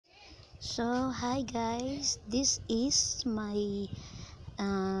So, hi guys, this is my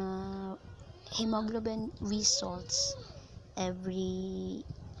hemoglobin results every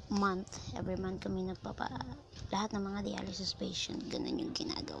month. Every month kami lahat ng mga dialysis patient, ganun yung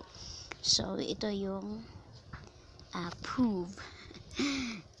ginagawa. So, ito yung proof,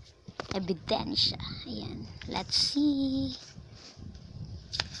 ebidensya. Ayan, let's see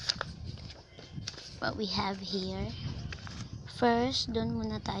what we have here. First, doon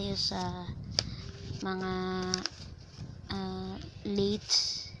muna tayo sa mga late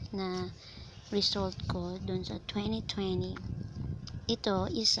na result ko doon sa 2020. Ito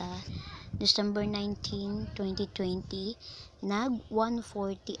isa December 19, 2020, nag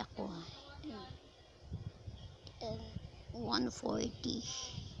 140 ako.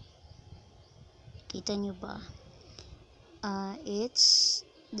 140. Kita nyo ba? It's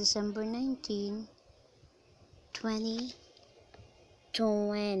December 19, 2020.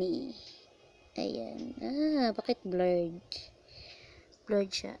 Ayan. Bakit blurred?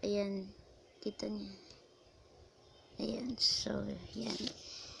 Blurred siya. Ayan. Kita niya. Ayan. So, ayan.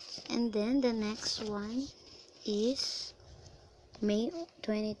 And then, the next one is May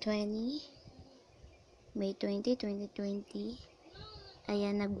 2020. May 20, 2020.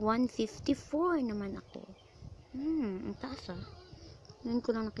 Ayan. Nag 154 naman ako. Ang taas ah. Ngayon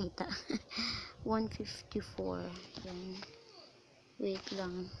ko lang nakita. 154. Ayan. Wait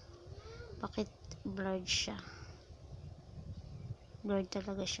lang. Bakit blurred siya? Blurred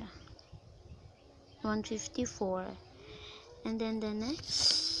talaga siya. 154. And then the next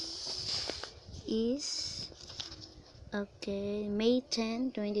is May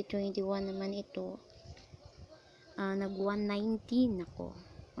 10, 2021 naman ito. Nag 119 ako.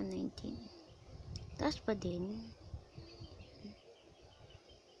 119. Taas pa din.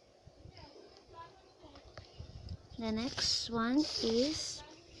 The next one is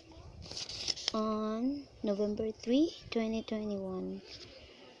on November 3, 2021.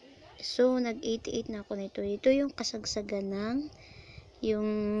 So, nag-88 na ako nito. Ito yung kasagsagan ng yung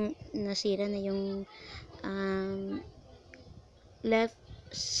nasira na yung left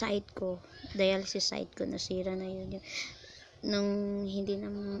side ko. Dialysis side ko. Nasira na yun. Nung hindi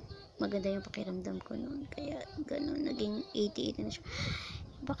na maganda yung pakiramdam ko noon. Kaya, ganun. Naging 88 na siya.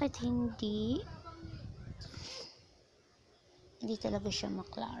 Bakit hindi talaga siya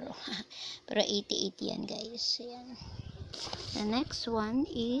maklaro. Pero 88 yan guys. Ayan. The next one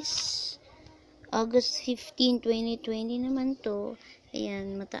is August 15, 2020 naman to.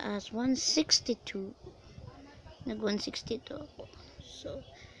 Ayan, mataas. 162. Nag 162 ako. So,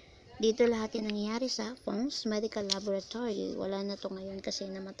 dito lahat yung nangyayari sa Fong's Medical Laboratory. Wala na to ngayon kasi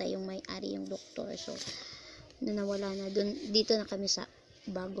namatay yung may-ari, yung doktor. So, nawala na. Dito na kami sa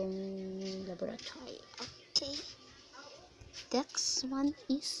bagong laboratory. Okay. Next one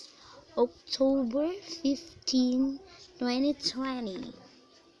is October 15, 2020.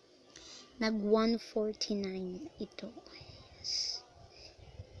 Nag 149 ito. Yes.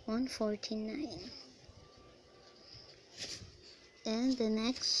 149. And the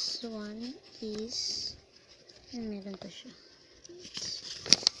next one is meron pa siya.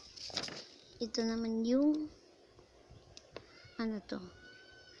 Ito naman yung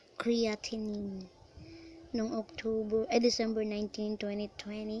creatinine. Noong December 19,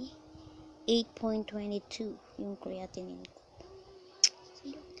 2020, 8.22 yung creatinine ko.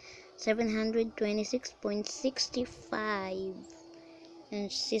 726.65 and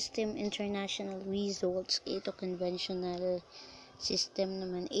system international results. Ito conventional system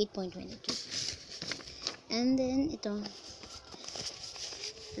naman, 8.22. And then, ito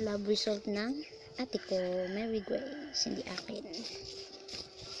lab result ng ate ko, Mary Grace, hindi akin.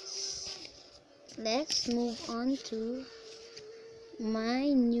 Let's move on to my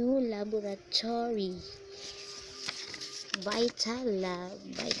new laboratory. Vital Lab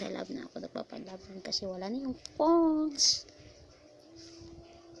na ako nagpapalaban kasi wala na yung phones.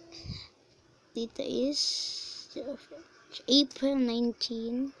 Dito is April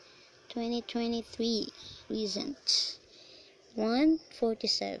 19, 2023. Recent.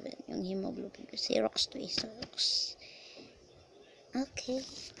 147 yung hemoglobin ko. Xerox to Xerox. Okay.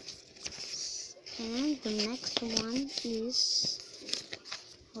 And the next one is,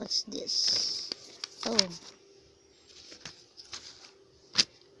 what's this?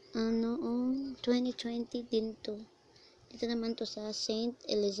 2020 din to. Ito naman to sa St.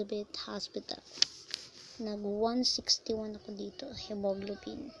 Elizabeth Hospital. Nag 161 ako dito,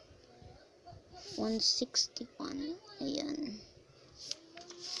 hemoglobin. 161. Ayan.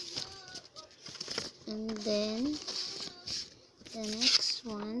 And then, the next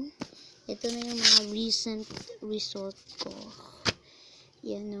one, ito na yung mga recent result ko.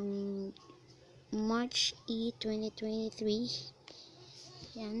 Yan, nung March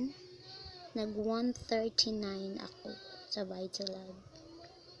 2023. Yan. Nag 139 ako sa Vitalab.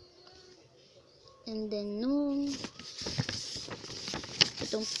 And then,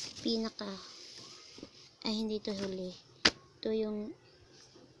 itong hindi to huli. Ito yung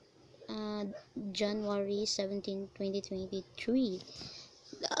January 17, 2023.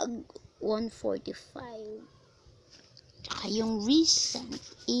 Nag 145. Tsaka yung recent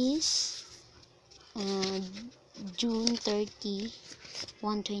is June 30,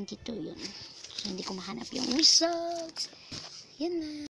 122 yun. So, hindi ko mahanap yung results. Yan na.